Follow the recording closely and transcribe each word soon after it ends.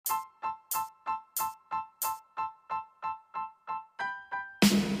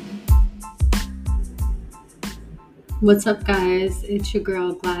What's up, guys? It's your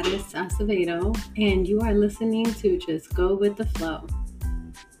girl Gladys Acevedo, and you are listening to Just Go with the Flow.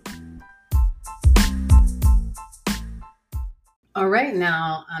 All right,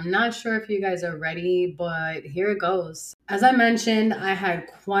 now, I'm not sure if you guys are ready, but here it goes. As I mentioned, I had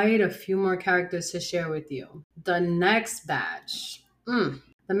quite a few more characters to share with you. The next batch.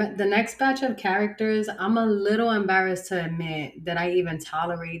 The next batch of characters, I'm a little embarrassed to admit that I even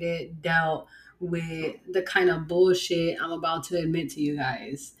tolerated, dealt with the kind of bullshit I'm about to admit to you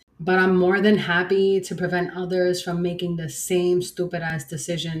guys. But I'm more than happy to prevent others from making the same stupid ass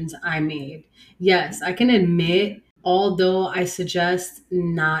decisions I made. Yes, I can admit, although I suggest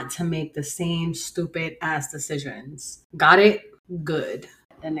not to make the same stupid ass decisions. Got it? Good.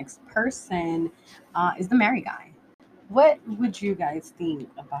 The next person is the married guy. What would you guys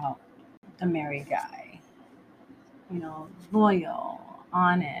think about the married guy? Loyal,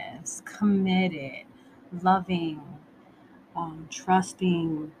 honest, committed, loving,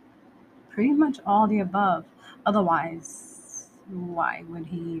 trusting, pretty much all the above. Otherwise, why would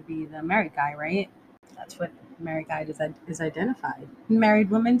he be the married guy, right? That's what married guy is identified. Married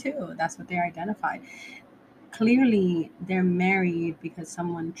women too. That's what they're identified. Clearly, they're married because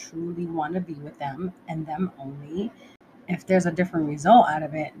someone truly want to be with them and them only. If there's a different result out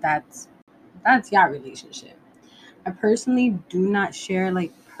of it, that's your relationship. I personally do not share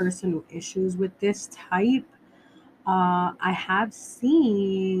like personal issues with this type. I have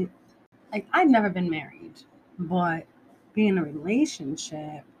seen, like, I've never been married, but being in a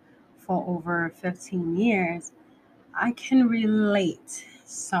relationship for over 15 years, I can relate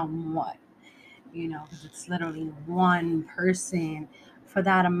somewhat, because it's literally one person for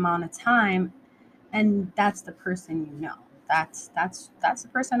that amount of time, and that's the person you know. That's the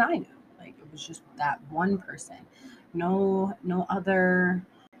person I knew. Like, it was just that one person. No other,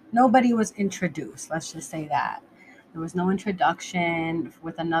 nobody was introduced. Let's just say that. There was no introduction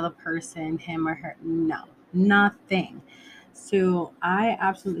with another person, him or her. No, nothing. So I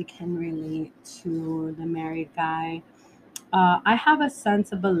absolutely can relate to the married guy. I have a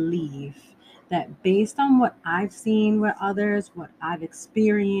sense of belief that based on what I've seen with others, what I've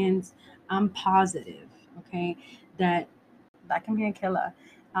experienced, I'm positive, okay, that that can be a killer.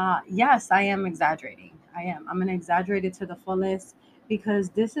 Yes, I am exaggerating. I am. I'm gonna exaggerate it to the fullest because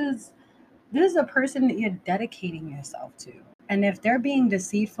this is a person that you're dedicating yourself to. And if they're being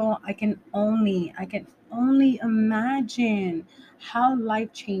deceitful, I can only imagine how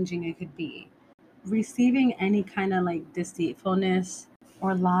life changing it could be. Receiving any kind of like deceitfulness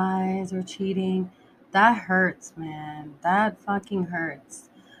or lies or cheating, that hurts, man. That fucking hurts.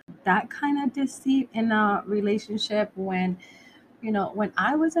 That kind of deceit in a relationship, when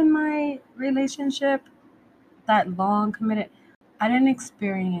I was in my relationship, that long committed, I didn't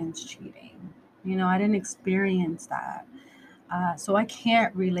experience cheating. I didn't experience that. So I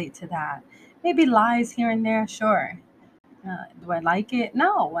can't relate to that. Maybe lies here and there, sure. Do I like it?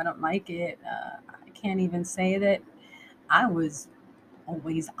 No, I don't like it. I can't even say that I was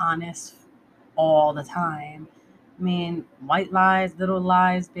always honest all the time. I mean, white lies, little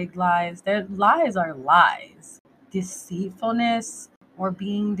lies, big lies. Their lies are lies. Deceitfulness or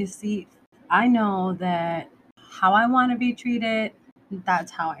being deceived. I know that how I want to be treated,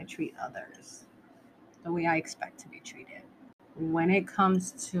 that's how I treat others, the way I expect to be treated. When it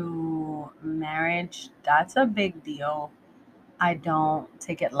comes to marriage, that's a big deal. I don't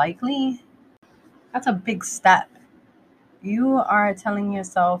take it lightly. That's a big step. You are telling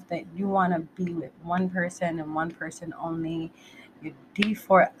yourself that you want to be with one person and one person only. You're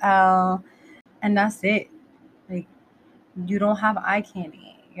D4L, and that's it. Like, you don't have eye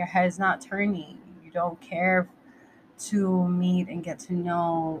candy. Your head's not turning. You don't care to meet and get to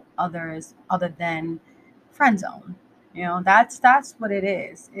know others other than friend zone. That's what it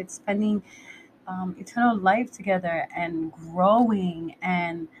is. It's spending eternal life together and growing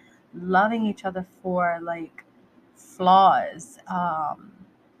and loving each other for like flaws,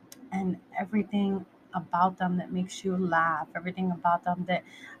 and everything about them that makes you laugh, everything about them that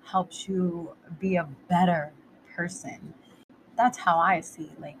helps you be a better person. That's how I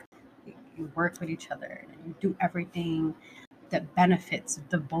see, like, you work with each other and you do everything that benefits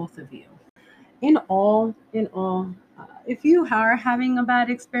the both of you. In all, if you are having a bad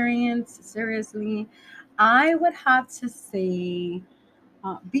experience, seriously, I would have to say,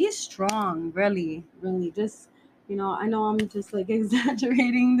 be strong, really, really. Just, I know I'm just like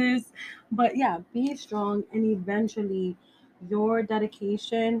exaggerating this, but yeah, be strong, and eventually your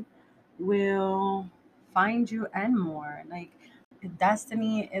dedication will find you and more. Like,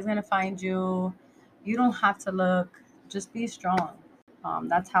 destiny is going to find you. You don't have to look, just be strong.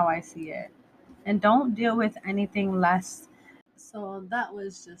 That's how I see it. and don't deal with anything less. So that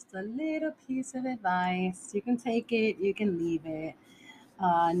was just a little piece of advice. You can take it, you can leave it.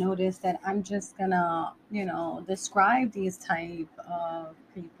 Notice that I'm just gonna, describe these type of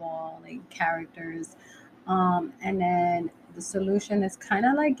people, like characters, and then the solution is kind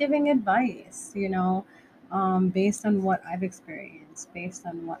of like giving advice, based on what I've experienced, based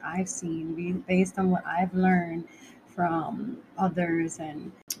on what I've seen, based on what I've learned from others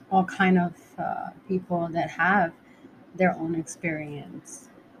and all kind of people that have their own experience.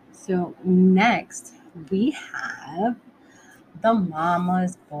 So next we have the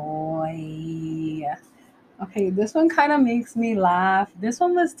Mama's Boy. Okay, this one kind of makes me laugh. This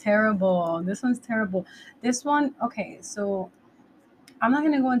one was terrible. This one's terrible. This one, okay, so I'm not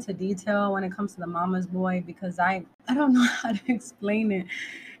gonna go into detail when it comes to the Mama's Boy because I don't know how to explain it.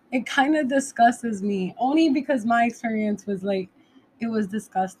 It kind of disgusts me only because my experience was like it was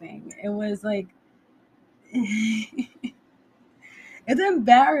disgusting. It was like it's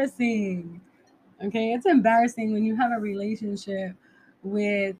embarrassing. Okay, it's embarrassing when you have a relationship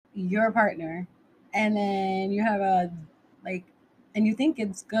with your partner and then you have a like and you think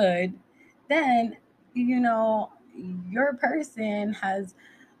it's good, then you know your person has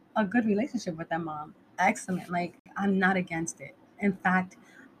a good relationship with their mom. Excellent. Like I'm not against it. In fact,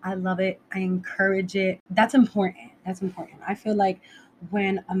 I love it. I encourage it. That's important. That's important. I feel like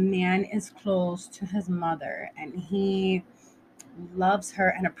when a man is close to his mother and he loves her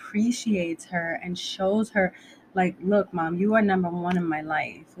and appreciates her and shows her like, look mom, you are number one in my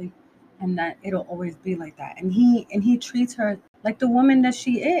life, like, and that it'll always be like that, and he treats her like the woman that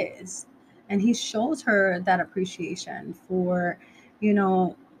she is, and he shows her that appreciation for, you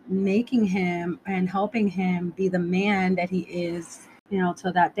know making him and helping him be the man that he is,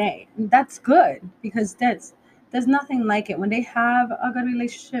 till that day. And that's good because there's nothing like it when they have a good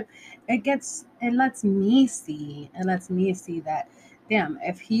relationship. It lets me see that, damn,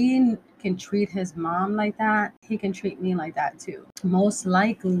 if he can treat his mom like that, he can treat me like that too. Most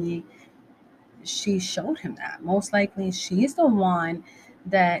likely she showed him that. Most likely she's the one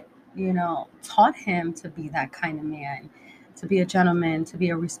that, taught him to be that kind of man, to be a gentleman, to be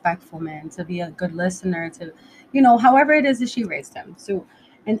a respectful man, to be a good listener, to, however it is that she raised him. So,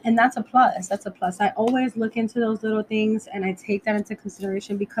 and that's a plus. That's a plus. I always look into those little things and I take that into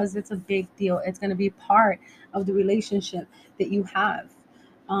consideration because it's a big deal. It's going to be part of the relationship that you have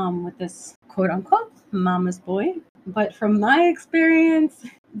with this quote unquote mama's boy. But from my experience,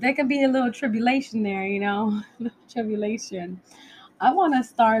 there could be a little tribulation there, little tribulation. I want to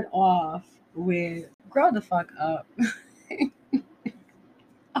start off with grow the fuck up.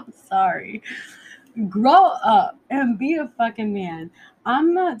 I'm sorry. Grow up and be a fucking man.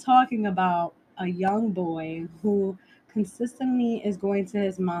 I'm not talking about a young boy who consistently is going to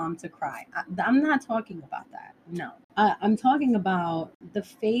his mom to cry. I'm not talking about that. No. I'm talking about the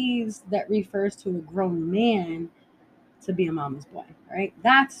phase that refers to a grown man to be a mama's boy, right?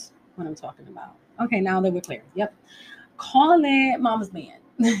 That's what I'm talking about. Okay, now that we're clear. Yep. Call it mama's man.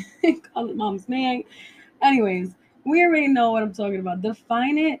 Call it mama's man. Anyways, we already know what I'm talking about.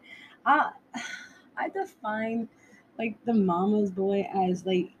 Define it. I I define like the mama's boy as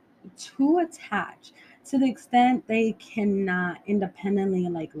like too attached to the extent they cannot independently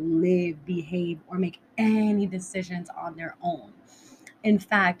like live, behave, or make any decisions on their own. In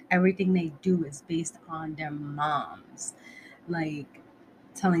fact, everything they do is based on their moms, like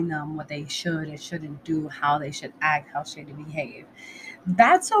telling them what they should and shouldn't do, how they should act, how should they behave.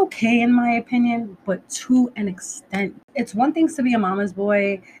 That's okay in my opinion, but to an extent. It's one thing to be a mama's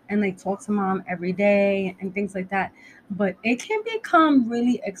boy and like talk to mom every day and things like that, but it can become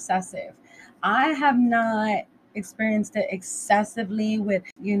really excessive. I have not experienced it excessively with,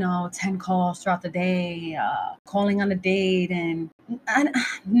 10 calls throughout the day, calling on a date, and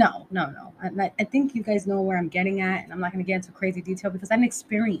no, no, no. I think you guys know where I'm getting at, and I'm not going to get into crazy detail because I didn't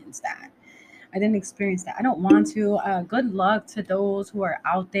experience that. I didn't experience that. I don't want to. Good luck to those who are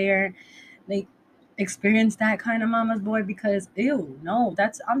out there, like experience that kind of mama's boy because ew, no,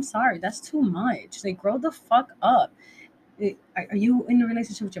 I'm sorry, that's too much. Like grow the fuck up. Are you in a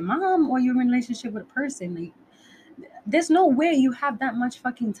relationship with your mom or you're in a relationship with a person? Like there's no way you have that much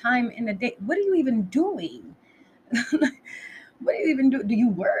fucking time in a day. What are you even doing? What do you even do? Do you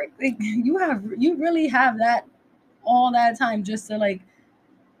work? Like you really have that all that time just to like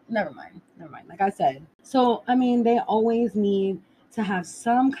never mind. Never mind. Like I said. So, I mean, they always need to have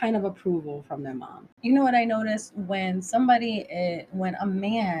some kind of approval from their mom. You know what I noticed when a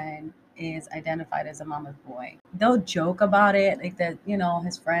man is identified as a mama's boy, they'll joke about it, like that,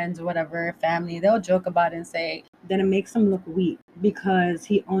 his friends or whatever, family, they'll joke about it and say, then it makes him look weak because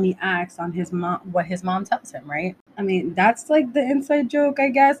he only acts on his mom, what his mom tells him, right? I mean, that's like the inside joke, I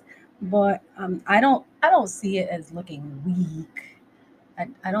guess. But I don't see it as looking weak.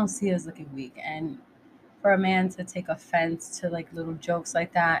 I don't see it as looking weak. And for a man to take offense to like little jokes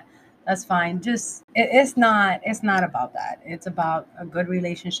like that, that's fine. Just it's not about that. It's about a good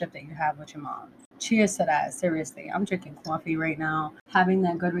relationship that you have with your mom. Cheers to that. Seriously, I'm drinking coffee right now. Having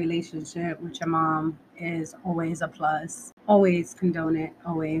that good relationship with your mom is always a plus. Always condone it.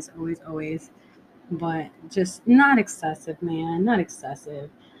 Always, always, always. But just not excessive, man. Not excessive.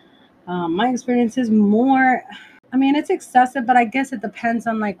 My experience is more. I mean, it's excessive, but I guess it depends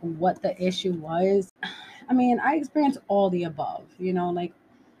on like what the issue was. I mean, I experienced all the above, like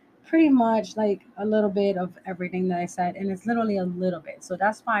pretty much like a little bit of everything that I said, and it's literally a little bit. So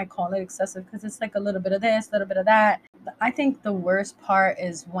that's why I call it excessive because it's like a little bit of this, a little bit of that. I think the worst part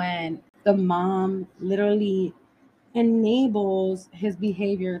is when the mom literally enables his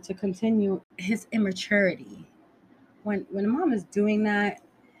behavior to continue his immaturity. When a mom is doing that,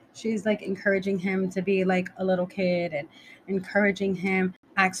 she's like encouraging him to be like a little kid and encouraging him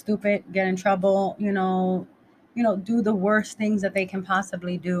act stupid, get in trouble, do the worst things that they can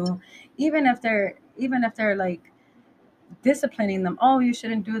possibly do, even if they're like disciplining them. Oh, you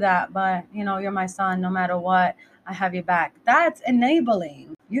shouldn't do that, but you're my son, no matter what, I have your back. That's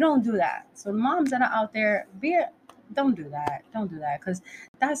enabling. You don't do that. So moms that are out there, don't do that. Don't do that, because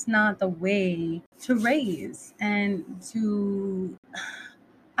that's not the way to raise and to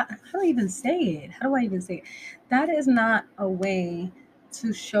how do I even say it? How do I even say it? That is not a way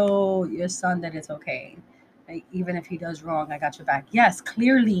to show your son that it's okay. Like, even if he does wrong, I got your back. Yes,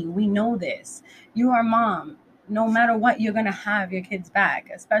 clearly we know this. You are a mom. No matter what, you're gonna have your kids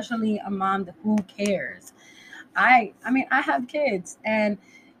back, especially a mom who cares. I mean, I have kids, and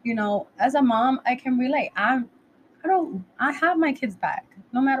as a mom, I can relate. I have my kids back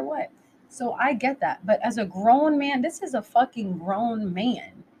no matter what. So I get that. But as a grown man, this is a fucking grown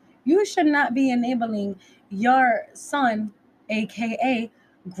man. You should not be enabling your son, aka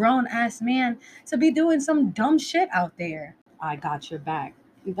grown ass man, to be doing some dumb shit out there. I got your back.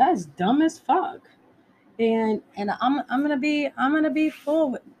 That's dumb as fuck. And I'm gonna be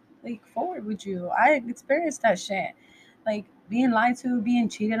forward with you. I experienced that shit. Like being lied to, being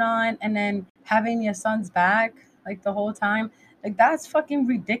cheated on, and then having your son's back like the whole time. Like that's fucking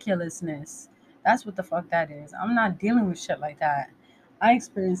ridiculousness. That's what the fuck that is. I'm not dealing with shit like that. I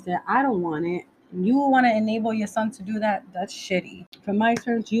experienced it. I don't want it. You want to enable your son to do that? That's shitty. From my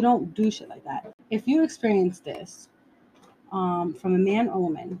experience, you don't do shit like that. If you experience this, from a man or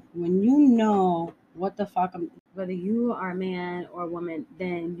woman, when you know what the fuck, whether you are a man or a woman,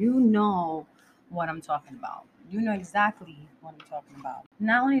 then you know what I'm talking about. You know exactly what I'm talking about.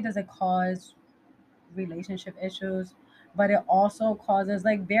 Not only does it cause relationship issues, but it also causes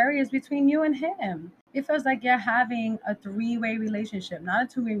like barriers between you and him. It feels like you're having a three-way relationship, not a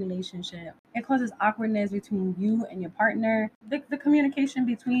two-way relationship. It causes awkwardness between you and your partner. The communication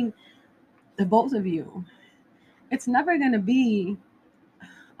between the both of you, it's never going to be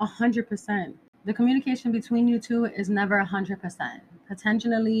 100%. The communication between you two is never 100%.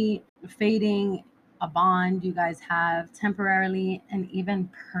 Potentially fading a bond you guys have temporarily and even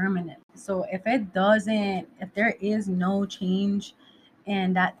permanent. So if there is no change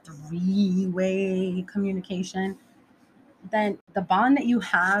in that three-way communication, then the bond that you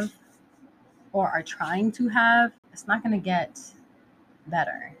have or are trying to have, it's not going to get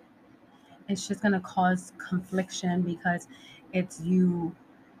better. It's just going to cause confliction because it's you,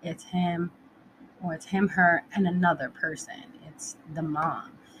 it's him, or it's him, her, and another person. It's the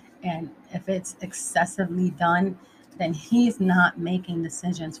mom. And if it's excessively done, then he's not making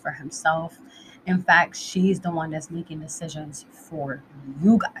decisions for himself. In fact, she's the one that's making decisions for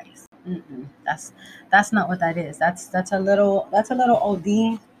you guys. That's not what that is. That's a little OD.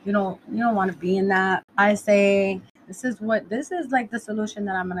 You don't want to be in that. I say this is like the solution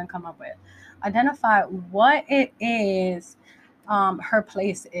that I'm gonna come up with. Identify what it is, her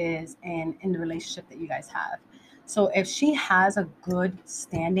place is in the relationship that you guys have. So if she has a good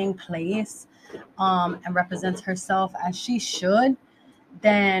standing place, and represents herself as she should,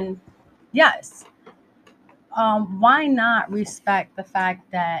 then yes. Why not respect the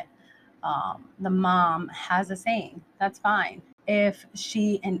fact that the mom has a saying? That's fine. If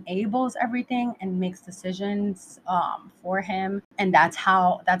she enables everything and makes decisions for him, and that's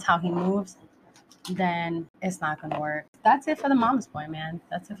how he moves, then it's not gonna work. That's it for the mom's boy, man.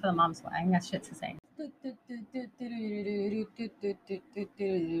 That's it for the mom's boy. I ain't got shit to say.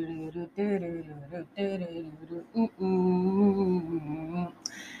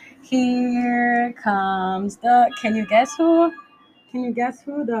 Here comes the. Can you guess who? Can you guess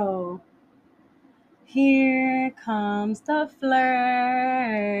who though? Here comes the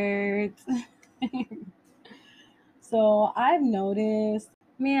flirt. So I've noticed,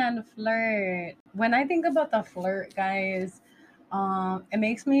 man, flirt. When I think about the flirt, guys, it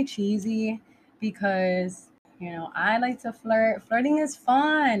makes me cheesy because I like to flirt. Flirting is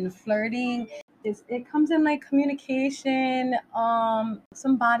fun. Flirting is it comes in like communication,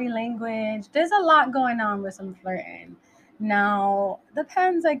 some body language. There's a lot going on with some flirting. Now,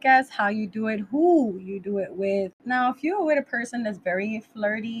 depends, I guess, how you do it, who you do it with. Now, if you're with a person that's very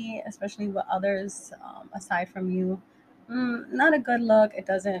flirty, especially with others aside from you, not a good look. It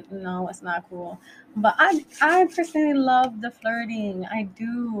doesn't, no, it's not cool. But I personally love the flirting. I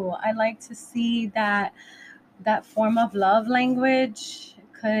do. I like to see that form of love language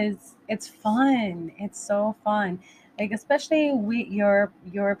because it's fun. It's so fun. Like especially with your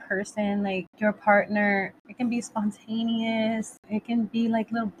person, like your partner, it can be spontaneous. It can be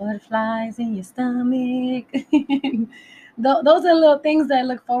like little butterflies in your stomach. Those are little things that I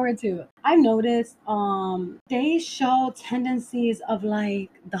look forward to. I noticed they show tendencies of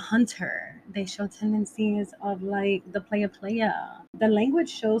like the hunter. They show tendencies of like the player. The language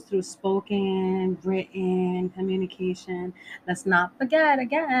shows through spoken, written communication. Let's not forget,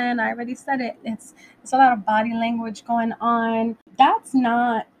 again, I already said it. It's a lot of body language going on. That's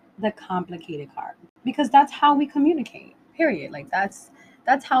not the complicated part because that's how we communicate. Period. Like that's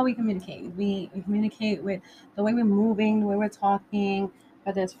how we communicate. We communicate with the way we're moving, the way we're talking,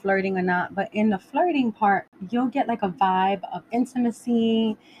 whether it's flirting or not. But in the flirting part, you'll get like a vibe of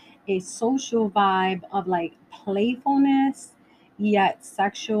intimacy, a social vibe of like playfulness, yet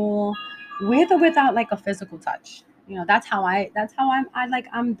sexual, with or without like a physical touch. That's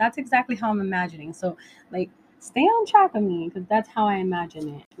exactly how I'm imagining. So like stay on track of me because that's how I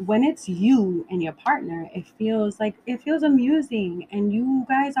imagine it. When it's you and your partner, it feels amusing and you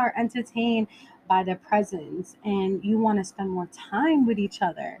guys are entertained by their presence and you want to spend more time with each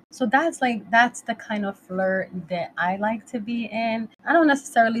other. So that's the kind of flirt that I like to be in. I don't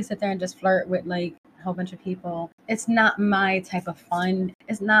necessarily sit there and just flirt with like a whole bunch of people. It's not my type of fun.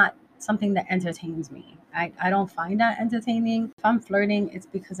 It's not something that entertains me. I don't find that entertaining. If I'm flirting, it's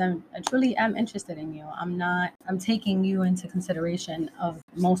because I truly am interested in you. I'm taking you into consideration of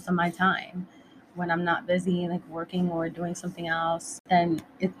most of my time. When I'm not busy like working or doing something else, then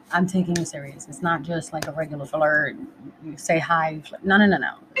I'm taking you serious. It's not just like a regular flirt. You say hi. You flirt. No, no, no,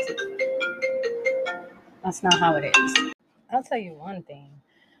 no. That's not how it is. I'll tell you one thing.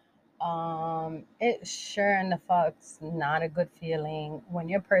 It sure in the fuck's not a good feeling when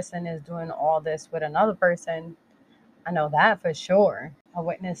your person is doing all this with another person. I know that for sure. I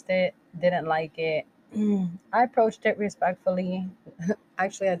witnessed it, didn't like it. I approached it respectfully.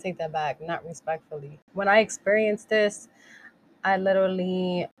 Actually, I take that back, not respectfully. When I experienced this, I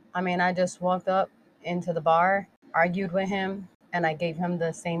just walked up into the bar, argued with him, and I gave him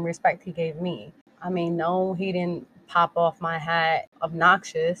the same respect he gave me. I mean, no, he didn't pop off my hat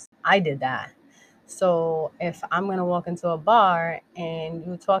obnoxious. I did that. So if I'm gonna walk into a bar and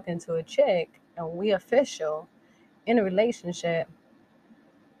you talking to a chick and we official in a relationship,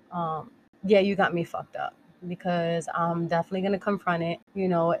 um, yeah, you got me fucked up because I'm definitely gonna confront it.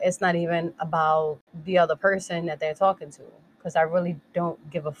 It's not even about the other person that they're talking to because I really don't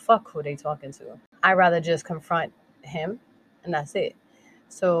give a fuck who they talking to. I rather just confront him, and that's it.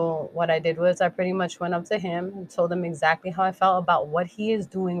 So what I did was I pretty much went up to him and told him exactly how I felt about what he is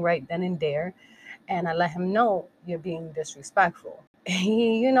doing right then and there, and I let him know you're being disrespectful.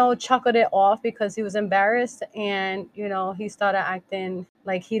 He, chuckled it off because he was embarrassed and, he started acting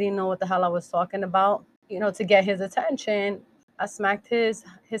like he didn't know what the hell I was talking about. To get his attention, I smacked his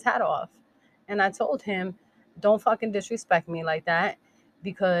hat off. And I told him, "Don't fucking disrespect me like that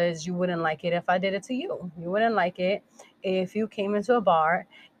because you wouldn't like it if I did it to you. You wouldn't like it if you came into a bar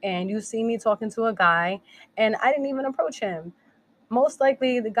and you see me talking to a guy and I didn't even approach him. Most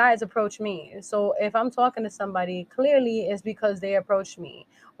likely the guys approach me. So if I'm talking to somebody, clearly it's because they approached me,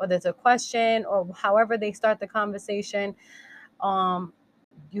 whether it's a question or however they start the conversation, um,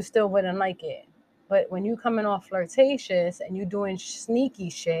 you still wouldn't like it. But when you coming off flirtatious and you doing sneaky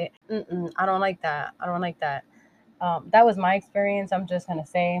shit, I don't like that. I don't like that. That was my experience. I'm just gonna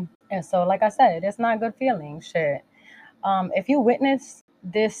say, and so like I said, it's not good feeling. Shit. If you witness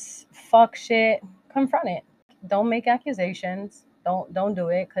this fuck shit, confront it. Don't make accusations. Don't do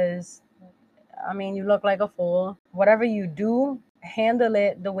it because you look like a fool. Whatever you do, handle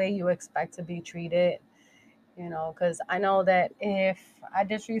it the way you expect to be treated. Because I know that if I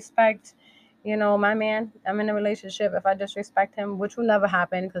disrespect You know, my man, I'm in a relationship. If I disrespect him, which will never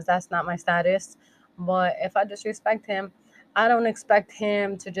happen because that's not my status, but if I disrespect him, I don't expect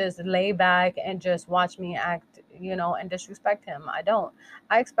him to just lay back and just watch me act, and disrespect him. I don't.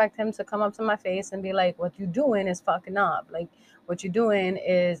 I expect him to come up to my face and be like, what you doing is fucking up. Like, what you're doing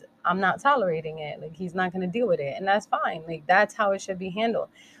is, I'm not tolerating it. Like, he's not going to deal with it. And that's fine. Like, that's how it should be handled.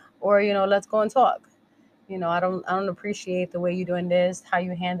 Or, let's go and talk. I don't appreciate the way you're doing this, how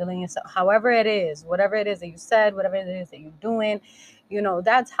you handling it. So however it is, whatever it is that you said, whatever it is that you're doing,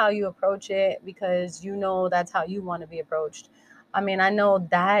 that's how you approach it, because that's how you want to be approached. I mean, I know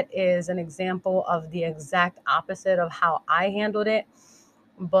that is an example of the exact opposite of how I handled it.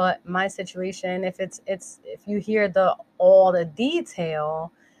 But my situation, if you hear all the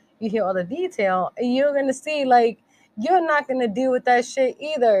detail, you're gonna see, like, you're not gonna deal with that shit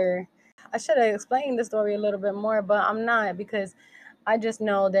either. I should have explained the story a little bit more, but I'm not, because I just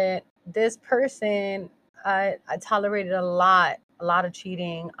know that this person, I tolerated a lot of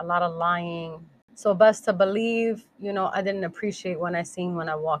cheating, a lot of lying. So best to believe, I didn't appreciate when I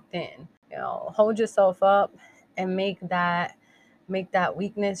walked in. Hold yourself up and make that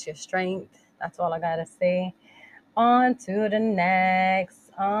weakness your strength. That's all I gotta say. On to the next.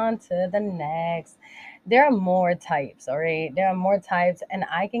 There are more types, all right? There are more types, and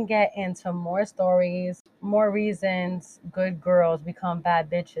I can get into more stories, more reasons good girls become bad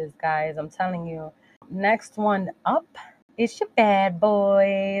bitches, guys. I'm telling you. Next one up, it's your bad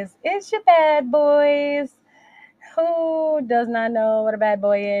boys. It's your bad boys. Who does not know what a bad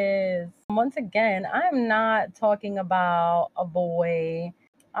boy is? Once again, I'm not talking about a boy.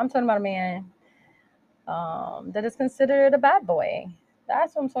 I'm talking about a man that is considered a bad boy.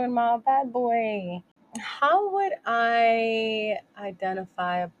 That's what I'm talking about, bad boy. How would I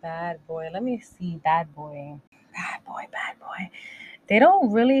identify a bad boy? Let me see, bad boy. Bad boy, bad boy. They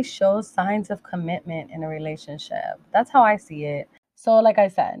don't really show signs of commitment in a relationship. That's how I see it. So, like I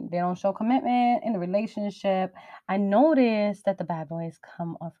said, they don't show commitment in the relationship. I noticed that the bad boys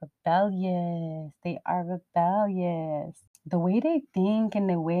come off rebellious. They are rebellious. The way they think and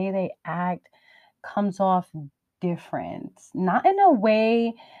the way they act comes off different. Not in a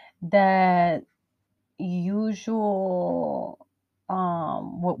way that usual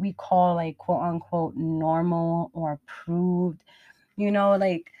what we call, like, quote unquote normal or approved,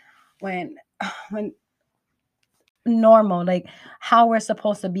 like when when normal, like how we're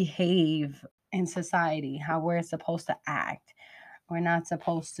supposed to behave in society, how we're supposed to act. We're not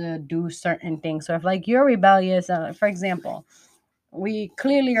supposed to do certain things. So if, like, you're rebellious, for example, we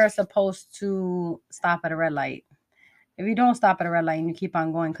clearly are supposed to stop at a red light. If you don't stop at a red light and you keep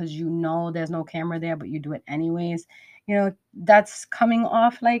on going because there's no camera there, but you do it anyways, that's coming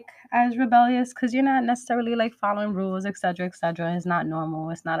off like as rebellious, because you're not necessarily like following rules, etc., etc. It's not normal.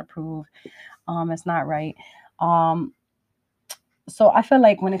 It's not approved. It's not right. Um, so I feel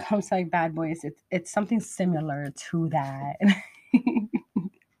like when it comes to like bad boys, it's something similar to that.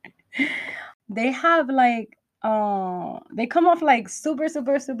 They have like they come off like super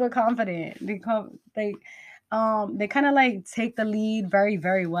super super confident. They kind of like take the lead very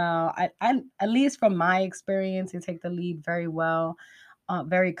very well. I At least from my experience, they take the lead very well,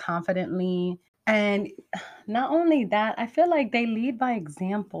 very confidently. And not only that, I feel like they lead by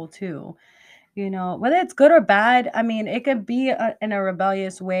example too. Whether it's good or bad, I mean, it could be in a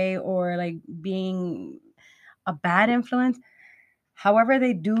rebellious way or like being a bad influence. However,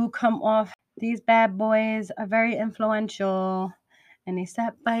 they do come off, these bad boys are very influential and they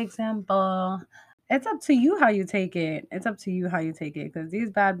set by example. It's up to you how you take it. It's up to you how you take it, because these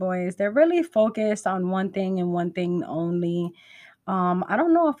bad boys, they're really focused on one thing and one thing only. I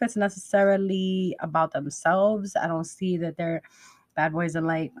don't know if it's necessarily about themselves. I don't see that they're bad boys are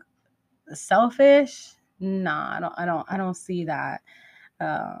like selfish. Nah, I don't see that.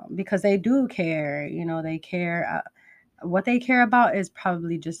 Because they do care. They care. What they care about is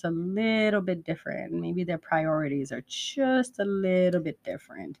probably just a little bit different. Maybe their priorities are just a little bit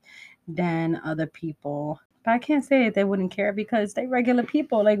different than other people. But I can't say that they wouldn't care, because they regular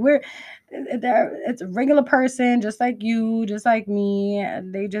people. Like, it's a regular person, just like you, just like me.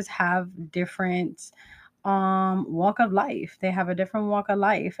 They just have different walk of life. They have a different walk of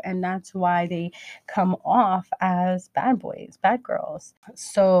life, and that's why they come off as bad boys, bad girls.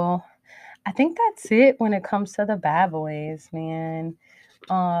 So I think that's it when it comes to the bad boys, man.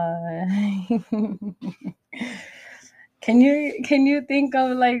 Uh, can you think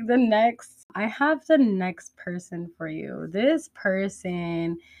of like the next? I have the next person for you. This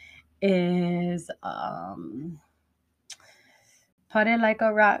person is party like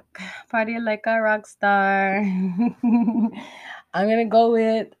a rock, party like a rock star. I'm gonna go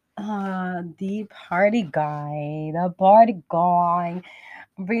with The party guy,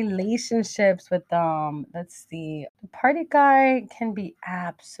 relationships with let's see. The party guy can be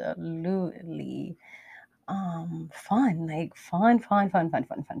absolutely fun, like fun.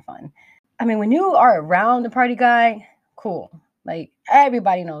 I mean, when you are around the party guy, cool. Like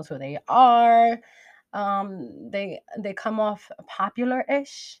everybody knows who they are. They come off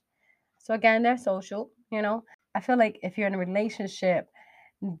popular-ish. So again, they're social, you know. I feel like if you're in a relationship,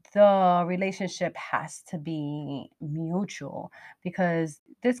 the relationship has to be mutual because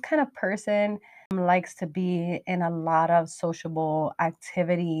this kind of person likes to be in a lot of sociable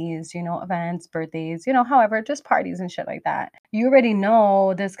activities, events, birthdays, however, just parties and shit like that. You already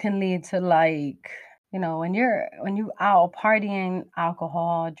know this can lead to like, when you out partying,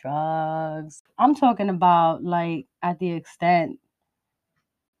 alcohol, drugs. I'm talking about like at the extent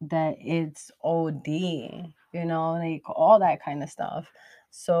that it's OD, like all that kind of stuff.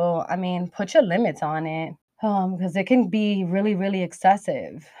 So, I mean, put your limits on it, because it can be really, really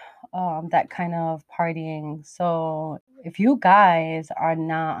excessive, that kind of partying. So, if you guys are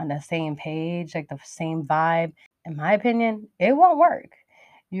not on the same page, like the same vibe, in my opinion, it won't work.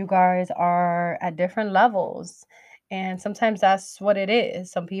 You guys are at different levels, and sometimes that's what it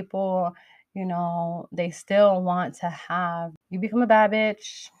is. Some people, they still want to have you become a bad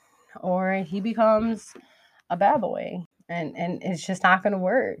bitch or he becomes a bad boy. And it's just not going to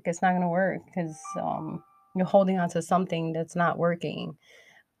work. It's not going to work because you're holding on to something that's not working.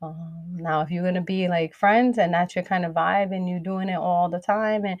 Now, if you're going to be like friends and that's your kind of vibe and you're doing it all the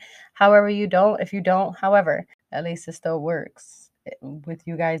time, and however if you don't, however, at least it still works with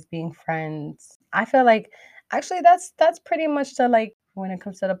you guys being friends. I feel like actually that's pretty much the like when it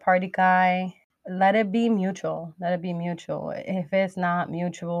comes to the party guy. Let it be mutual. Let it be mutual. If it's not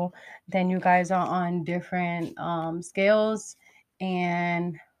mutual, then you guys are on different scales,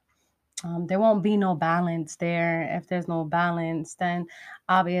 and there won't be no balance there. If there's no balance, then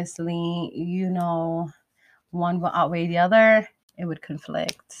obviously, one will outweigh the other. It would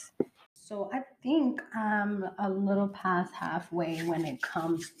conflict. So I think I'm a little past halfway when it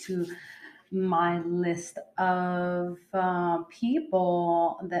comes to my list of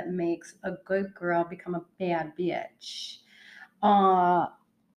people that makes a good girl become a bad bitch. Uh,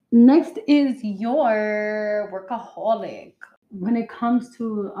 Next is your workaholic. When it comes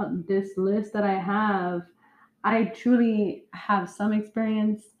to this list that I have, I truly have some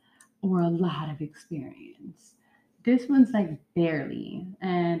experience or a lot of experience. This one's like barely.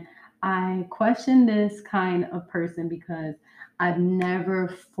 And I question this kind of person because I've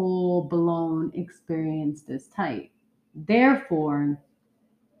never full blown experienced this type. Therefore,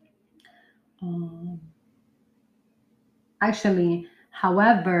 um,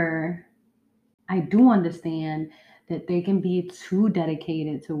 however, I do understand that they can be too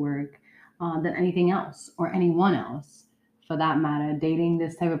dedicated to work than anything else or anyone else for that matter. Dating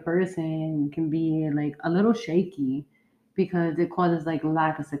this type of person can be like a little shaky because it causes like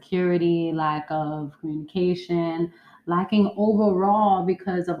lack of security, lack of communication, lacking overall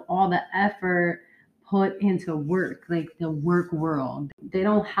because of all the effort put into work, like the work world. They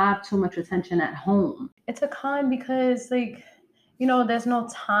don't have too much attention at home. It's a con because like there's no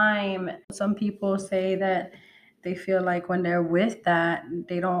time. Some people say that they feel like when they're with that,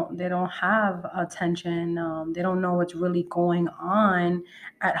 they don't have attention. They don't know what's really going on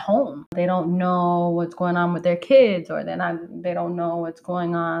at home. They don't know what's going on with their kids, or they don't know what's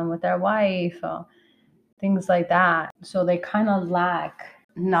going on with their wife, things like that. So they kind of lack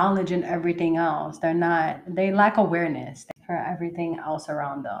knowledge in everything else. They lack awareness for everything else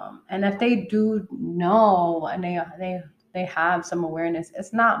around them. And if they do know and they have some awareness,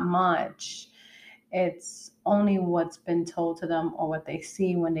 it's not much. It's only what's been told to them or what they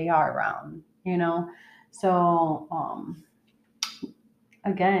see when they are around. So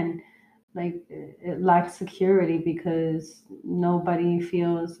again, like it lacks security because nobody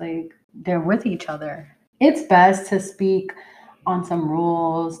feels like they're with each other. It's best to speak on some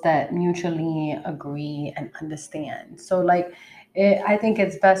rules that mutually agree and understand. So, like, I think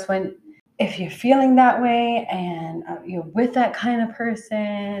it's best when if you're feeling that way and you're with that kind of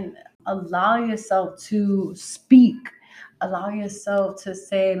person, allow yourself to speak, allow yourself to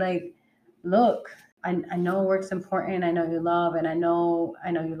say, like, look, I know work's important. I know you love, and I know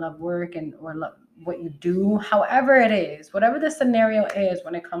you love work and or love what you do. However it is, whatever the scenario is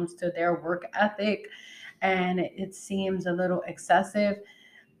when it comes to their work ethic, and it seems a little excessive,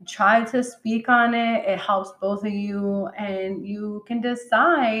 try to speak on it. It helps both of you, and you can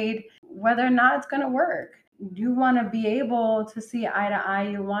decide whether or not it's going to work. You want to be able to see eye to eye.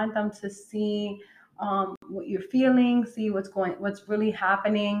 You want them to see what you're feeling, see what's really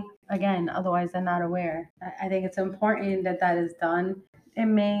happening. Again, otherwise they're not aware. I think it's important that that is done. It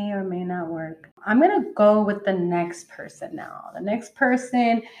may or may not work. I'm gonna go with the next person now. The next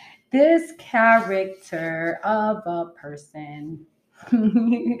person, this character of a person.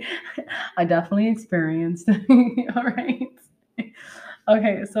 I definitely experienced. All right.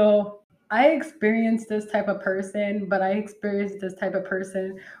 Okay, so I experienced this type of person, but I experienced this type of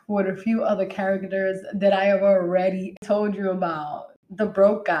person with a few other characters that I have already told you about. The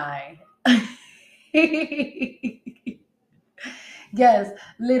broke guy. Yes,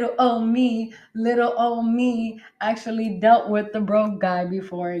 little old me actually dealt with the broke guy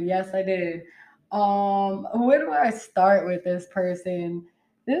before. Yes, I did. Where do I start with this person?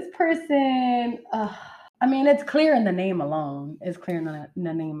 This person, I mean, it's clear in the name alone. It's clear in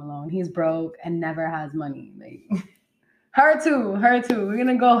the name alone. He's broke and never has money. Like, her too, her too. We're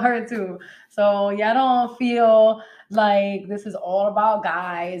gonna go her too. So y'all don't feel like this is all about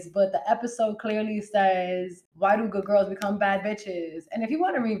guys, but the episode clearly says, why do good girls become bad bitches? And if you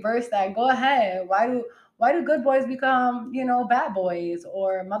want to reverse that, go ahead. Why do good boys become, bad boys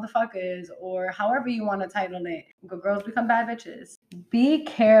or motherfuckers or however you want to title it? Good girls become bad bitches. Be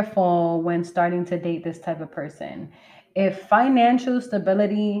careful when starting to date this type of person. If financial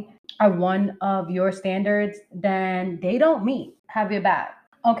stability are one of your standards, then they don't meet. Have your back.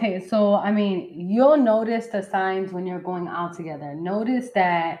 Okay, so I mean, you'll notice the signs when you're going out together. Notice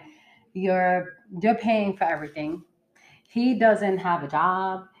that you're paying for everything. He doesn't have a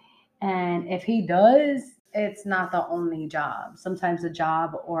job, and if he does, it's not the only job. Sometimes the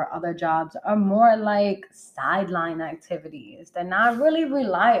job or other jobs are more like sideline activities. They're not really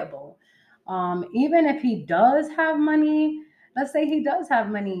reliable. Even if he does have money, let's say he does have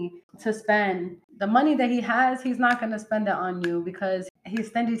money to spend, the money that he has, he's not going to spend it on you because he's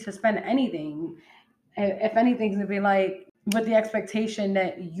stingy to spend anything. If anything's going to be like with the expectation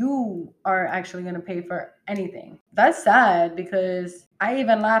that you are actually going to pay for anything. That's sad because I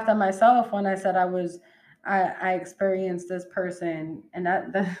even laughed at myself when I said I experienced this person, and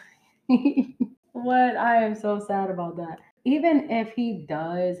that what I am so sad about that. Even if he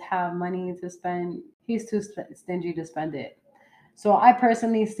does have money to spend, he's too stingy to spend it. So I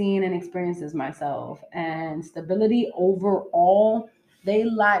personally seen and experienced this myself. And stability overall, they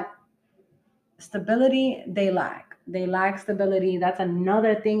lack stability. They lack stability. That's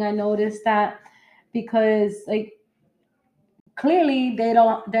another thing I noticed that because like clearly they're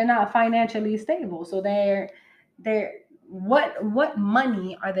not financially stable. So they're what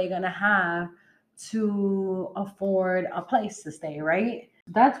money are they gonna have to afford a place to stay, right?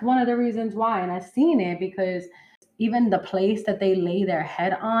 That's one of the reasons why. And I've seen it because even the place that they lay their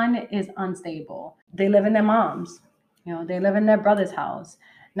head on is unstable. They live in their mom's, they live in their brother's house.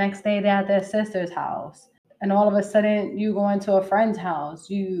 Next day they're at their sister's house. And all of a sudden you go into a friend's house.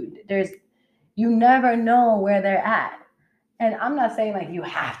 You never know where they're at. And I'm not saying like you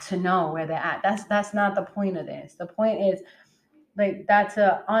have to know where they're at. That's not the point of this. The point is like that's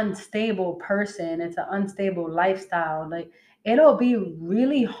an unstable person. It's an unstable lifestyle. Like it'll be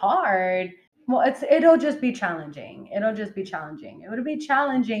really hard. Well, it'll just be challenging. It'll just be challenging. It would be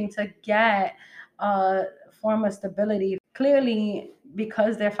challenging to get a form of stability. Clearly,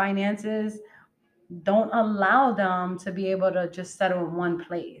 because their finances don't allow them to be able to just settle in one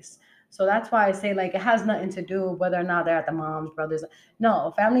place. So that's why I say like it has nothing to do with whether or not they're at the mom's, brothers.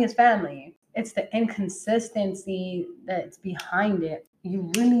 No, family is family. It's the inconsistency that's behind it.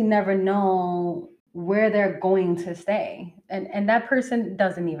 You really never know where they're going to stay. And that person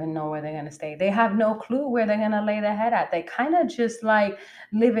doesn't even know where they're going to stay. They have no clue where they're going to lay their head at. They kind of just like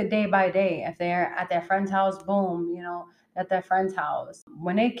live it day by day. If they're at their friend's house, boom, at their friend's house.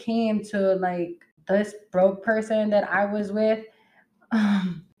 When it came to like this broke person that I was with,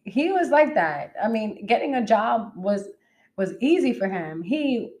 he was like that. I mean, getting a job was easy for him.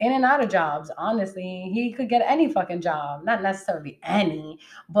 He in and out of jobs, honestly. He could get any fucking job. Not necessarily any,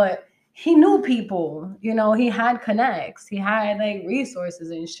 but he knew people, he had connects, he had like resources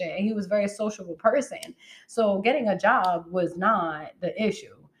and shit. He was a very sociable person. So getting a job was not the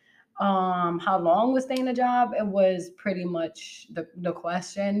issue. How long was staying in a job? It was pretty much the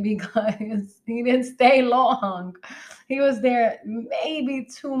question because he didn't stay long. He was there maybe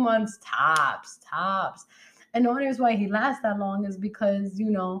 2 months tops. And the only reason why he lasted that long is because,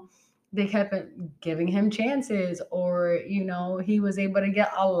 they kept giving him chances, or, he was able to get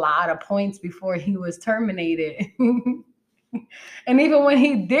a lot of points before he was terminated. And even when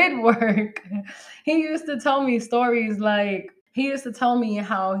he did work, he used to tell me stories like, he used to tell me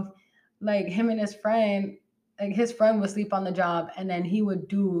how like him and his friend, like his friend would sleep on the job, and then he would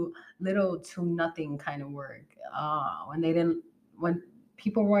do little to nothing kind of work. When they didn't, when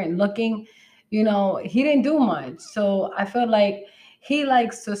people weren't looking, he didn't do much. So I feel like he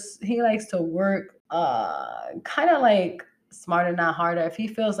likes to work, kind of like smarter, not harder. If he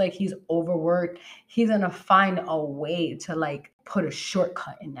feels like he's overworked, he's gonna find a way to like put a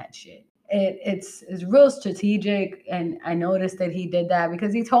shortcut in that shit. It's real strategic, and I noticed that he did that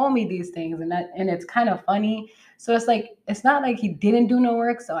because he told me these things, and it's kind of funny. So it's like it's not like he didn't do no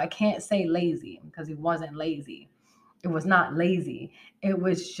work, so I can't say lazy because he wasn't lazy. It was not lazy. It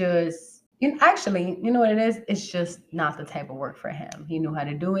was just, actually, you know what it is? It's just not the type of work for him. He knew how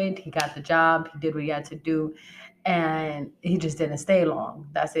to do it. He got the job. He did what he had to do, and he just didn't stay long.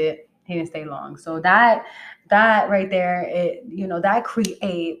 That's it. He didn't stay long. So that right there, that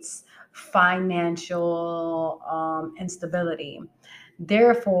creates financial instability.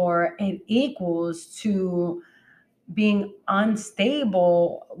 Therefore, it equals to being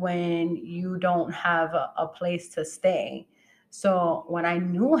unstable when you don't have a place to stay. So when I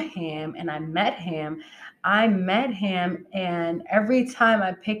knew him and I met him, and every time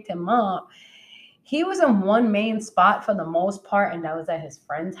I picked him up, he was in one main spot for the most part, and that was at his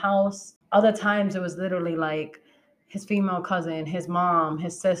friend's house. Other times it was literally like his female cousin, his mom,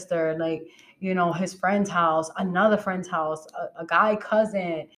 his sister, like, his friend's house, another friend's house, a guy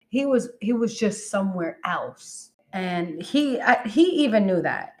cousin. He was just somewhere else. And he even knew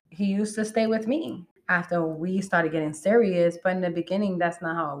that. He used to stay with me after we started getting serious, but in the beginning that's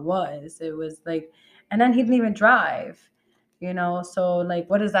not how it was. It was like, and then he didn't even drive, so like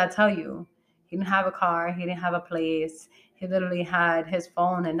what does that tell you? He didn't have a car, he didn't have a place. He literally had his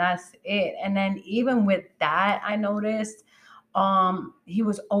phone, and that's it. And then even with that, I noticed he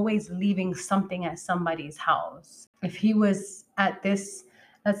was always leaving something at somebody's house. If he was at this,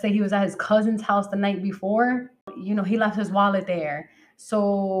 let's say he was at his cousin's house the night before, he left his wallet there.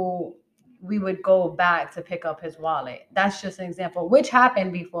 So we would go back to pick up his wallet. That's just an example, which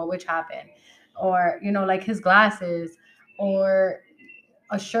happened before, which happened. Or, like his glasses, or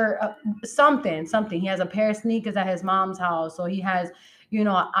a shirt, something. He has a pair of sneakers at his mom's house. So he has, an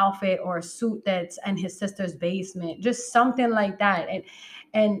outfit or a suit that's in his sister's basement, just something like that.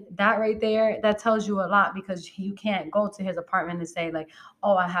 And that right there, that tells you a lot, because you can't go to his apartment and say like,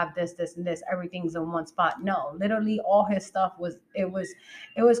 oh, I have this and this, everything's in one spot. No, literally all his stuff it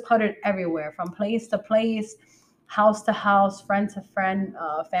was cluttered everywhere, from place to place, house to house, friend to friend,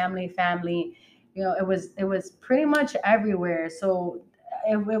 family. It was pretty much everywhere. So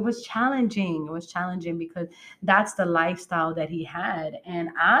it was challenging. It was challenging because that's the lifestyle that he had, and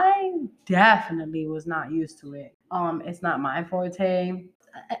I definitely was not used to it. It's not my forte.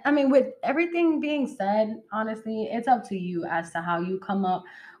 I mean, with everything being said, honestly, it's up to you as to how you come up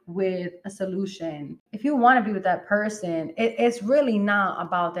with a solution. If you want to be with that person, it's really not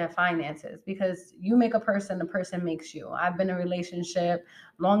about their finances, because you make a person, the person makes you. I've been in a relationship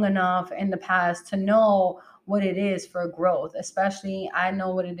long enough in the past to know what it is for growth. Especially, I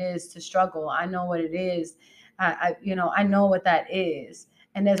know what it is to struggle. I know what it is. I know what that is.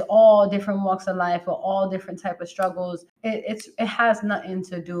 And there's all different walks of life, or all different type of struggles. It has nothing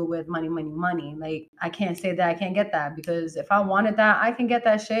to do with money. Like, I can't say that I can't get that, because if I wanted that, I can get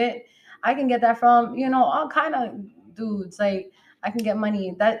that shit. I can get that from, all kind of dudes. Like, I can get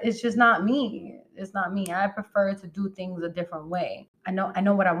money. That is just not me. It's not me. I prefer to do things a different way. I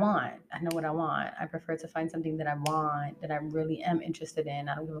know what I want. I know what I want. I prefer to find something that I want, that I really am interested in.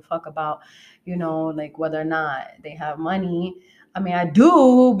 I don't give a fuck about, like whether or not they have money. I mean, I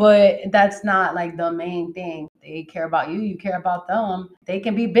do, but that's not like the main thing. They care about you, you care about them. They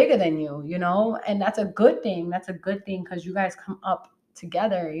can be bigger than you, and that's a good thing. That's a good thing, because you guys come up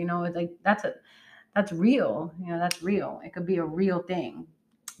together, It's like that's real, that's real. It could be a real thing.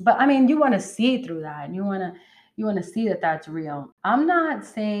 But I mean, you want to see through that, and you want to see that that's real. I'm not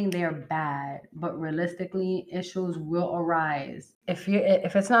saying they're bad, but realistically, issues will arise. If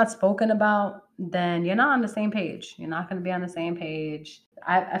it's not spoken about, then you're not on the same page. You're not going to be on the same page.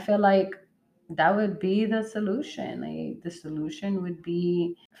 I feel like that would be the solution. Like, the solution would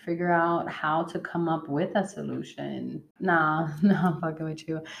be figure out how to come up with a solution. Nah, no, I'm fucking with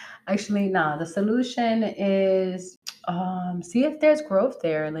you. Actually, nah. The solution is see if there's growth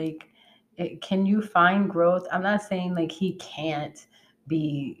there. Like, can you find growth? I'm not saying like he can't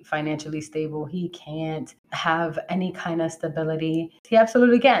be financially stable. He can't have any kind of stability. He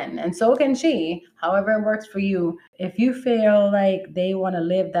absolutely can. And so can she. However it works for you. If you feel like they want to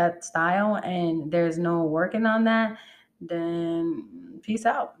live that style and there's no working on that, then peace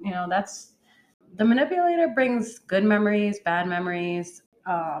out. That's the manipulator brings good memories, bad memories.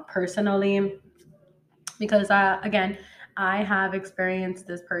 Personally, because again, I have experienced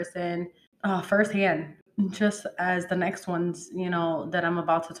this person firsthand, just as the next ones, that I'm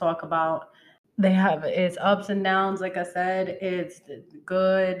about to talk about. They have its ups and downs. Like I said, it's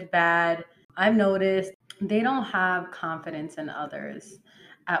good, bad. I've noticed they don't have confidence in others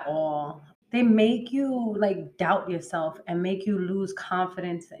at all. They make you like doubt yourself and make you lose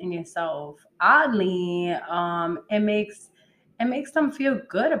confidence in yourself. Oddly, it makes them feel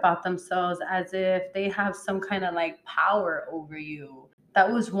good about themselves, as if they have some kind of like power over you. That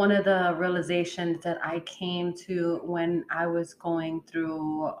was one of the realizations that I came to when I was going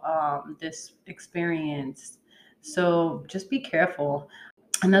through this experience. So just be careful.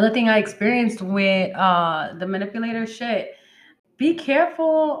 Another thing I experienced with the manipulator shit, be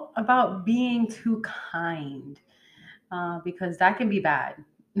careful about being too kind, because that can be bad.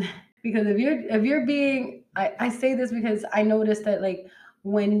 Because if you're being, I say this because I noticed that, like,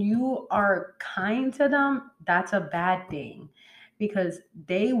 when you are kind to them, that's a bad thing, because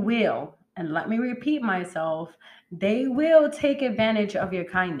they will, and let me repeat myself, they will take advantage of your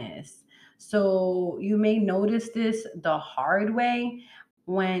kindness. So you may notice this the hard way.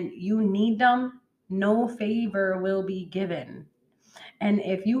 When you need them, no favor will be given. And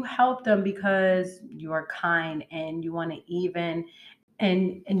if you help them because you are kind and you want to even,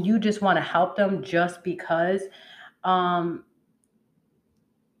 and you just want to help them um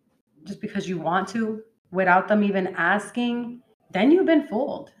just because you want to, without them even asking, then you've been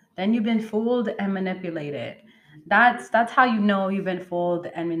fooled. Then you've been fooled and manipulated. That's how you know you've been fooled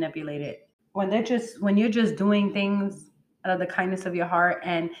and manipulated. When you're just doing things out of the kindness of your heart,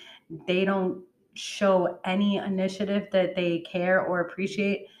 and they don't show any initiative that they care or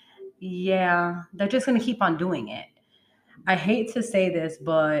appreciate, yeah, they're just going to keep on doing it. I hate to say this,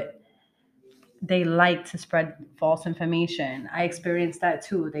 but they like to spread false information. I experienced that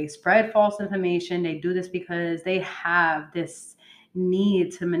too. They spread false information. They do this because they have this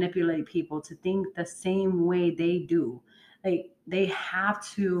need to manipulate people to think the same way they do. Like, they have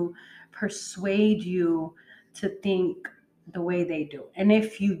to persuade you to think the way they do. And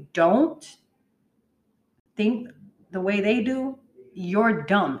if you don't think the way they do, you're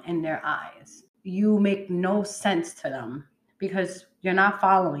dumb in their eyes. You make no sense to them because you're not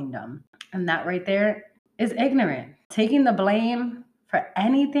following them. And that right there is ignorant. Taking the blame for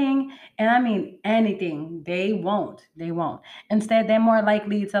anything, and I mean anything, they won't. They won't. Instead, they're more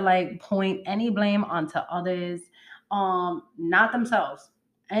likely to like point any blame onto others, not themselves.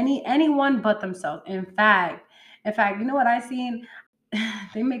 Anyone but themselves. In fact, you know what I seen?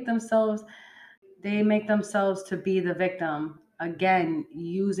 they make themselves they make themselves to be the victim, again,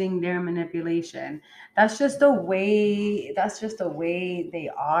 using their manipulation. That's just the way they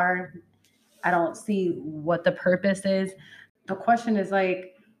are. I don't see what the purpose is. The question is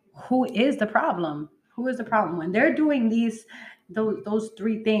like, who is the problem? Who is the problem when they're doing those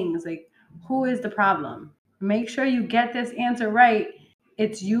three things? Like, who is the problem? Make sure you get this answer right.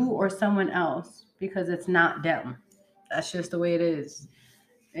 It's you or someone else, because it's not them. That's just the way it is.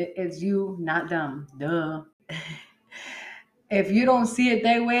 It's you, not them. Duh. If you don't see it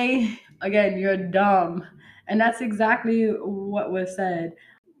that way, again, you're dumb. And that's exactly what was said.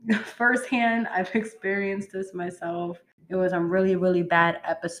 Firsthand, I've experienced this myself. It was some really, really bad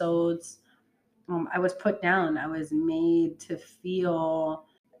episodes. I was put down. I was made to feel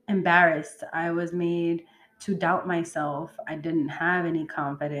embarrassed. I was made to doubt myself. I didn't have any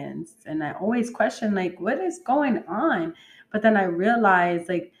confidence. And I always questioned, like, what is going on? But then I realized,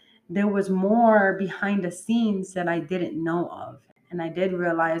 like, there was more behind the scenes that I didn't know of. And I did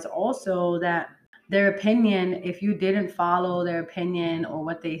realize also that their opinion, if you didn't follow their opinion or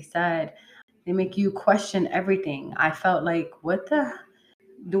what they said, they make you question everything. I felt like, what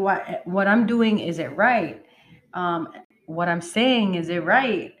I'm doing, is it right? What I'm saying, is it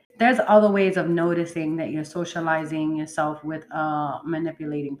right? There's other ways of noticing that you're socializing yourself with a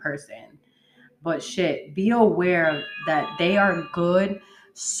manipulating person. But shit, be aware that they are good,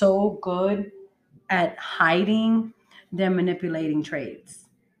 so good at hiding their manipulating traits.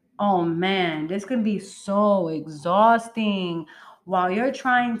 Oh man, this can be so exhausting. While you're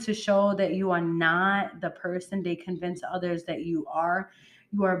trying to show that you are not the person they convince others that you are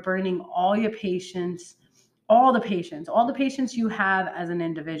burning all the patience you have as an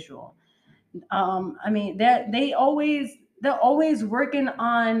individual. I mean, they're always working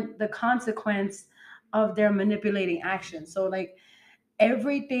on the consequence of their manipulating actions. So like,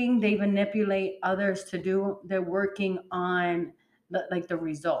 everything they manipulate others to do, they're working on the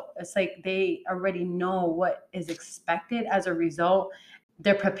result. It's like they already know what is expected as a result.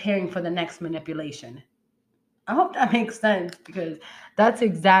 They're preparing for the next manipulation. I hope that makes sense, because that's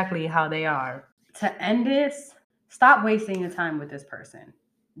exactly how they are. To end this, stop wasting your time with this person.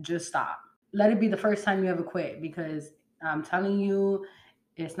 Just stop. Let it be the first time you ever quit, because I'm telling you,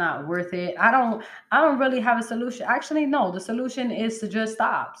 it's not worth it. I don't really have a solution. Actually, no, the solution is to just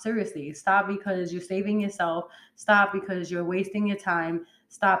stop. Seriously, stop because you're saving yourself. Stop because you're wasting your time.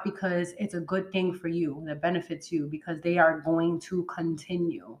 Stop because it's a good thing for you that benefits you, because they are going to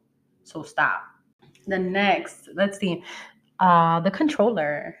continue. So stop. The next, let's see. The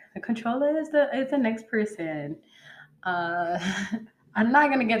controller. The controller is the next person. Uh, I'm not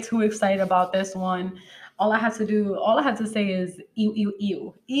gonna get too excited about this one. All I have to say is ew, ew,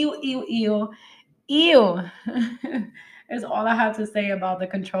 ew, ew, ew, ew, ew. Is all I have to say about the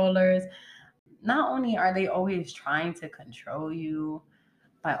controllers. Not only are they always trying to control you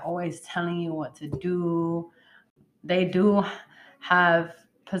by always telling you what to do, they do have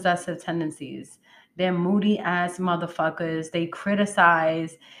possessive tendencies. They're moody ass motherfuckers. They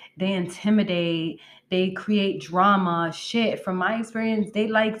criticize, they intimidate, they create drama. Shit, from my experience, they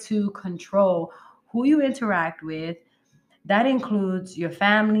like to control who you interact with. That includes your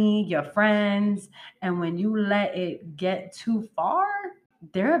family, your friends. And when you let it get too far,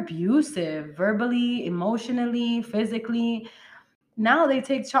 they're abusive verbally, emotionally, physically. Now they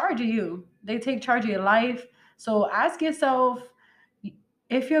take charge of you. They take charge of your life. So ask yourself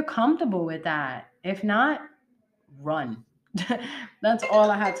if you're comfortable with that. If not, run. That's all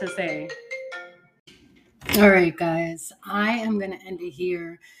I had to say. All right, guys, I am going to end it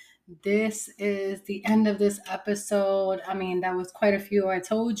here. This is the end of this episode. I mean, that was quite a few. I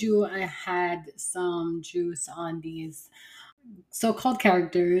told you I had some juice on these so-called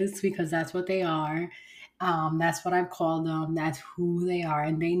characters because that's what they are. That's what I've called them. That's who they are,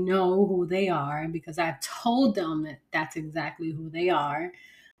 and they know who they are because I've told them that that's exactly who they are.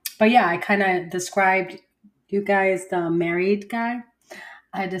 But yeah, I kind of described you guys the married guy.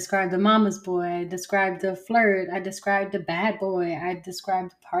 I described the mama's boy. I described the flirt. I described the bad boy. I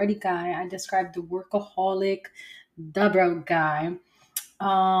described the party guy. I described the workaholic, the broke guy.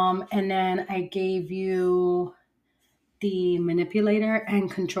 And then I gave you the manipulator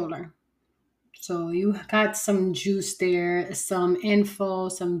and controller. So you got some juice there, some info,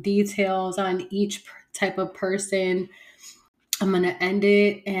 some details on each type of person. I'm going to end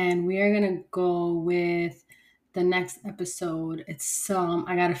it and we are going to go with the next episode. It's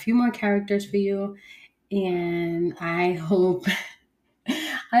I got a few more characters for you and I hope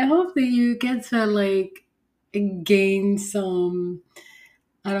I hope that you get to like gain some,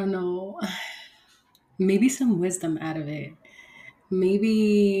 I don't know, maybe some wisdom out of it.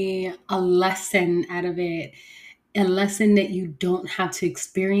 Maybe a lesson out of it, a lesson that you don't have to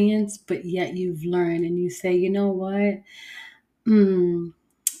experience, but yet you've learned, and you say, you know what?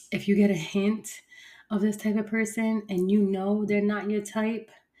 If you get a hint of this type of person and you know they're not your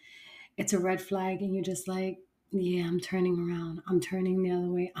type, it's a red flag, and you're just like, yeah, I'm turning around. I'm turning the other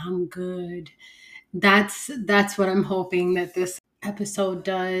way. I'm good. That's what I'm hoping that this episode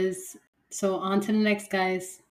does. So on to the next, guys.